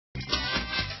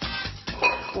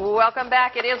Welcome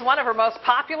back. It is one of our most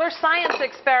popular science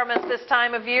experiments this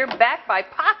time of year, backed by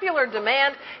popular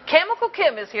demand. Chemical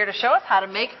Kim is here to show us how to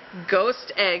make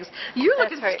ghost eggs. You're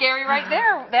looking scary right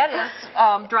there. That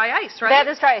is dry ice, right? That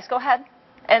is dry ice. Go ahead.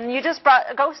 And you just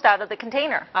brought a ghost out of the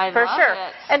container. For sure.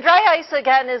 And dry ice,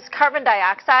 again, is carbon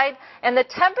dioxide. And the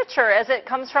temperature, as it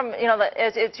comes from,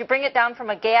 as you bring it down from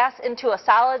a gas into a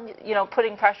solid,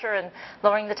 putting pressure and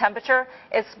lowering the temperature,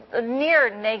 it's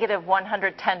near negative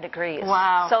 110 degrees.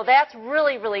 Wow. So that's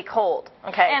really, really cold.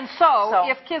 Okay. And so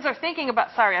if kids are thinking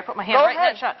about, sorry, I put my hand right in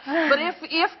that shot. But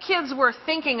if kids were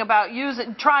thinking about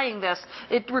trying this,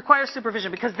 it requires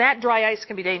supervision because that dry ice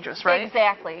can be dangerous, right?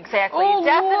 Exactly, exactly. Oh, you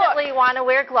definitely want to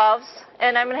wear gloves,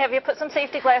 and I'm going to have you put some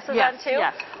safety glasses on too.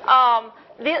 Yes.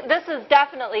 This is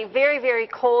definitely very, very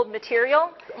cold material,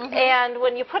 and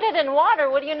when you put it in water,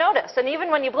 what do you notice? And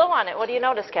even when you blow on it, what do you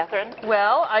notice, Catherine?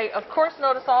 Well, I, of course,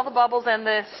 notice all the bubbles and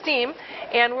the steam,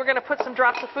 and we're going to put some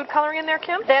drops of food coloring in there,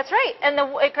 Kim? That's right, and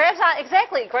it grabs on,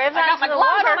 exactly, it grabs onto the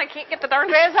water. I can't get the darn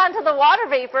grabs onto the water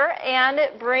vapor, and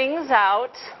it brings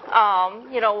out,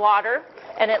 water,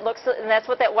 and that's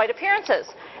what that white appearance is.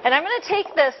 And I'm going to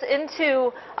take this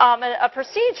into a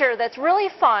procedure that's really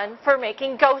fun for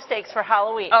making ghost eggs for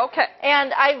Halloween. Okay.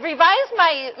 And I revised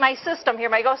my system here,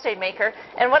 my ghost egg maker,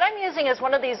 and what I'm using is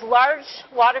one of these large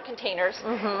water containers,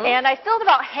 and I filled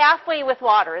about halfway with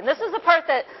water. And this is the part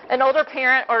that an older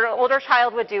parent or an older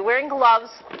child would do, wearing gloves,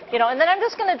 and then I'm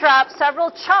just going to drop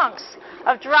several chunks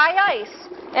of dry ice.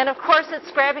 And of course,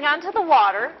 it's grabbing onto the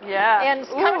water. Yeah. And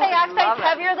carbon dioxide is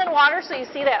heavier than water, so you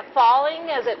see that falling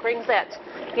as it brings that,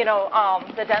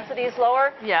 the density is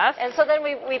lower. Yes. And so then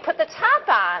we put the top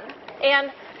on,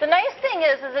 and the nice thing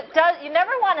is you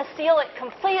never want to seal it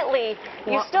completely.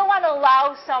 You still want to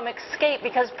allow some escape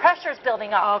because pressure is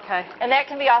building up. Okay. And that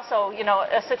can be also,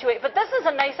 a situation. But this is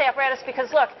a nice apparatus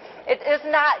because look, it is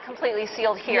not completely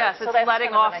sealed here. Yes, so it's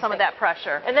letting off some of that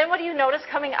pressure. And then what do you notice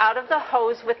coming out of the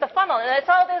hose with the funnel? And that's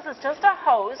all it is just a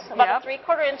hose, about a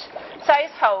 3/4 inch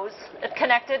size hose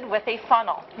connected with a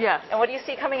funnel. Yes. And what do you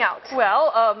see coming out?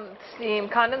 Well, steam,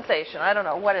 condensation. I don't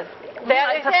know. What is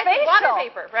that? It's exactly. a Water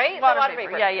vapor, right? Water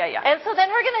vapor. Yeah. And so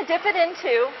then we're going to dip it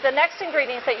into the next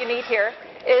ingredient that you need here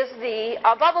is the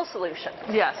bubble solution.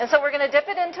 Yes. And so we're going to dip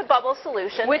it into bubble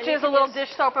solution. Which is a little dish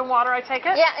soap and water, I take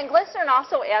it? Yeah, and glycerin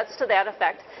also adds to that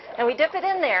effect. And we dip it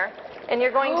in there, and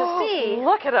you're going to see.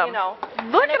 Look at them.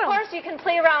 Look at them. Of course, you can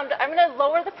play around. I'm going to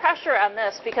lower the pressure on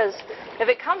this because if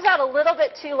it comes out a little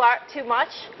bit too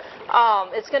much,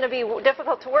 it's going to be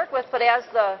difficult to work with. But as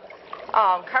the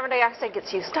carbon dioxide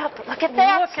gets used up, look at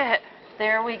that. Look at it.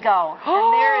 There we go.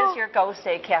 And there is your ghost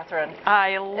egg, Catherine.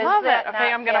 I love it.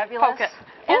 Okay, I'm going to poke it.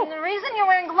 And the reason you're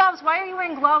wearing gloves, why are you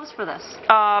wearing gloves for this?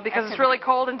 Because it's really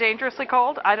cold and dangerously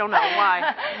cold? I don't know.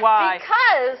 Why? Why?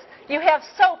 Because you have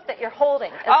soap that you're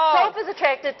holding. And soap is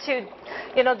attracted to,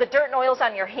 the dirt and oils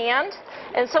on your hand.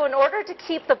 And so in order to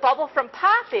keep the bubble from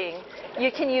popping,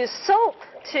 you can use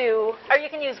or you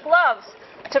can use gloves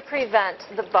to prevent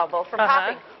the bubble from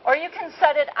popping. Or you can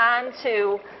set it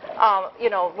onto,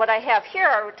 what I have here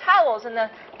are towels, and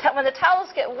when the towels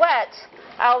get wet,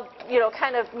 I'll,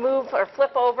 kind of move or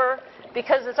flip over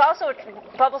because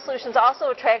bubble solution is also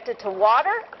attracted to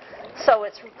water, so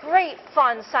it's great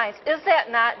fun science. Is that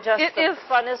not just the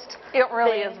funnest It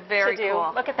really is very to do?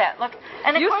 cool. Look at that. Look,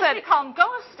 and of course we call them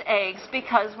ghost eggs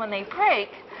because when they break,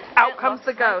 out comes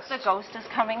the ghost. Like the ghost is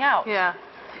coming out. Yeah.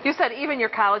 You said even your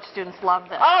college students love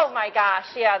this. Oh my gosh,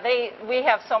 yeah. We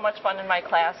have so much fun in my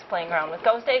class playing around with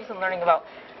ghost eggs and learning about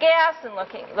gas and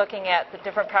looking at the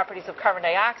different properties of carbon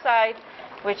dioxide,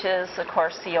 which is, of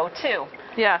course, CO2.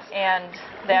 Yes. And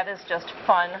that is just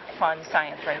fun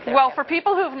science right there. Well, for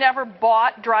people who've never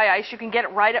bought dry ice, you can get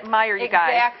it right at Meijer, you guys.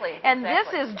 Exactly. And this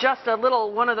is just a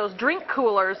little one of those drink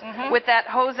coolers with that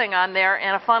hosing on there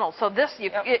and a funnel. So this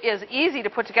it is easy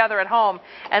to put together at home.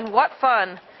 And what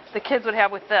fun the kids would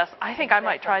have with this. I think I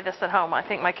might try this at home. I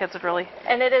think my kids would really enjoy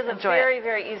it. And it is a very,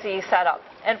 very easy setup.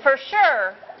 And for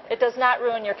sure, it does not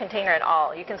ruin your container at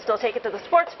all. You can still take it to the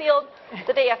sports field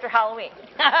the day after Halloween.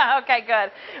 Okay,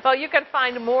 good. Well, you can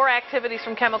find more activities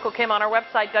from Chemical Kim on our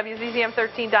website,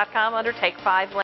 WZZM13.com, under Take 5.